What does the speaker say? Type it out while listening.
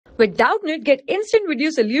With Doubtnut, get instant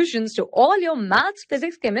video solutions to all your maths,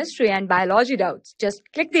 physics, chemistry, and biology doubts. Just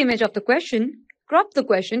click the image of the question, crop the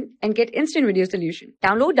question, and get instant video solution.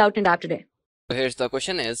 Download Doubtnut app today. So here's the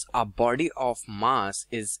question is, a body of mass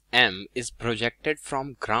is m is projected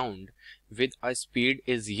from ground with a speed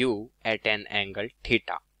is u at an angle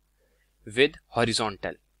theta with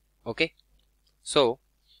horizontal. Okay, so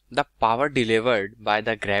the power delivered by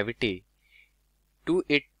the gravity to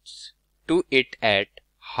it at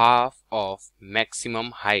half of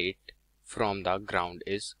maximum height from the ground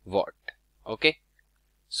is what? Okay,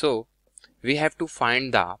 so we have to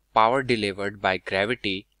find the power delivered by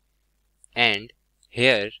gravity, and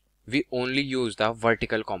here we only use the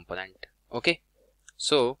vertical component. Okay,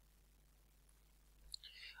 so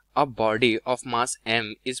a body of mass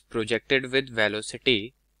m is projected with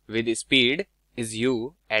velocity with speed is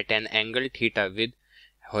u at an angle theta with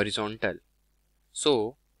horizontal.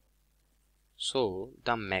 So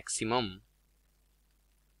the maximum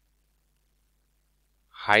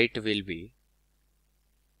height will be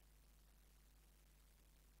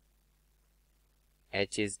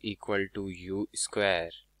h is equal to u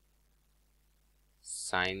square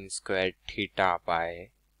sine square theta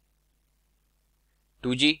by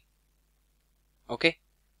 2g. Okay,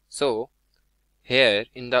 so here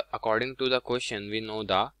according to the question we know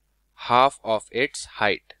the half of its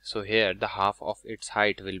height. So here the half of its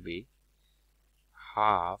height will be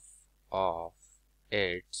half of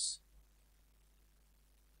its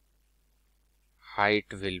height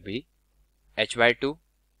will be h by 2.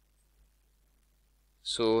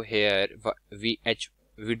 So here we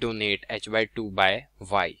donate h by 2 by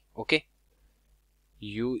y. Okay,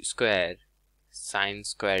 u square sine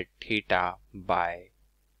square theta by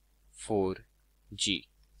 4g.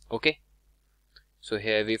 Okay, so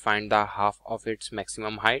here we find the half of its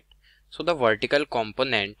maximum height. So the vertical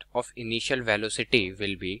component of initial velocity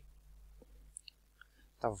will be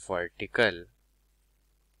the vertical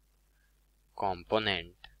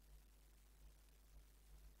component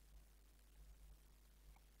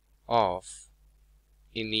of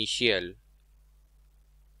initial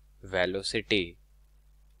velocity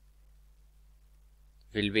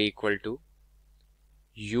will be equal to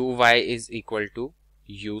uy is equal to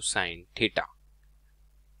u sine theta.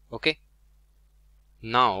 Okay,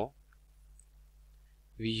 now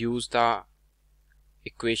we use the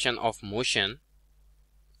equation of motion,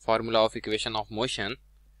 formula of equation of motion.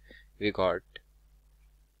 We got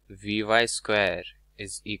vy square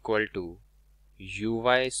is equal to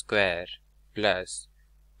uy square plus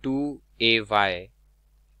 2ay,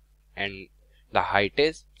 and the height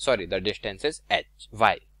is, the distance is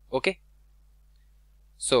hy. Okay,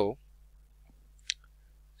 so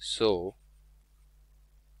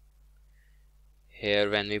here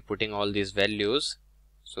when we putting all these values,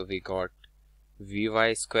 so we got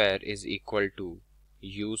vy square is equal to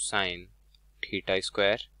u sine theta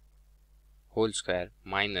square whole square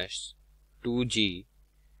minus 2g.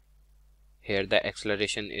 Here the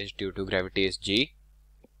acceleration is due to gravity is g,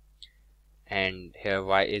 and here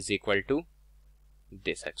y is equal to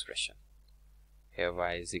this expression. Here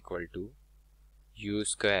y is equal to u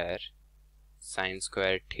square sine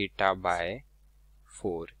square theta by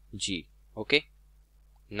 4g. Okay,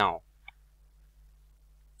 now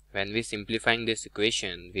when we simplifying this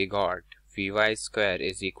equation, we got vy square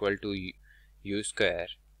is equal to u square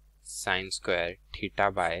sine square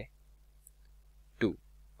theta by 2.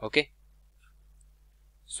 Okay,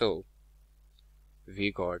 so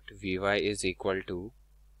we got vy is equal to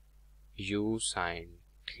u sine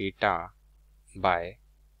theta by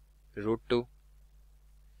root 2,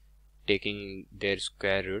 taking their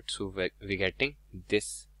square root, so we getting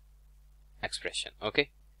this expression.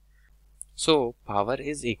 Okay, so power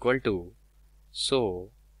is equal to,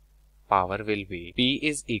 power will be P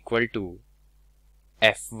is equal to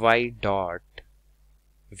Fy dot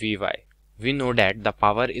Vy. We know that the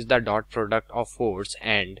power is the dot product of force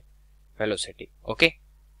and velocity. Okay,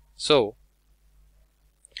 so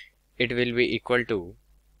it will be equal to,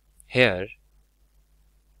 here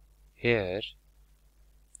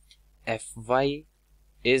Fy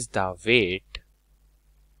is the weight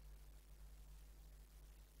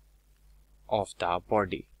of the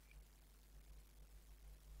body.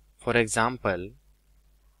 For example,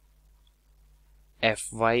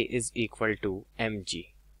 Fy is equal to mg.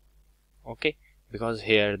 Okay, because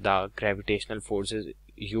here the gravitational force is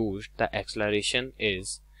used, the acceleration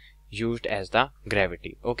is used as the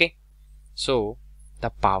gravity. Okay, so the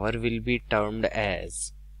power will be termed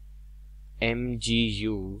as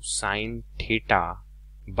mgu sine theta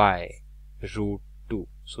by root 2.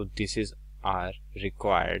 So this is our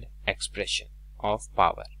required expression of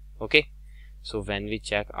power. Okay, So when we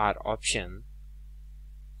check our option,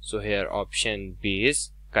 so here option B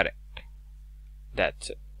is correct. That's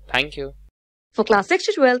it. Thank you. For class 6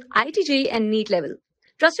 to 12, IIT JEE and NEET level.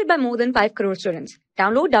 Trusted by more than 5 crore students.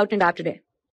 Download Doubtnut app today.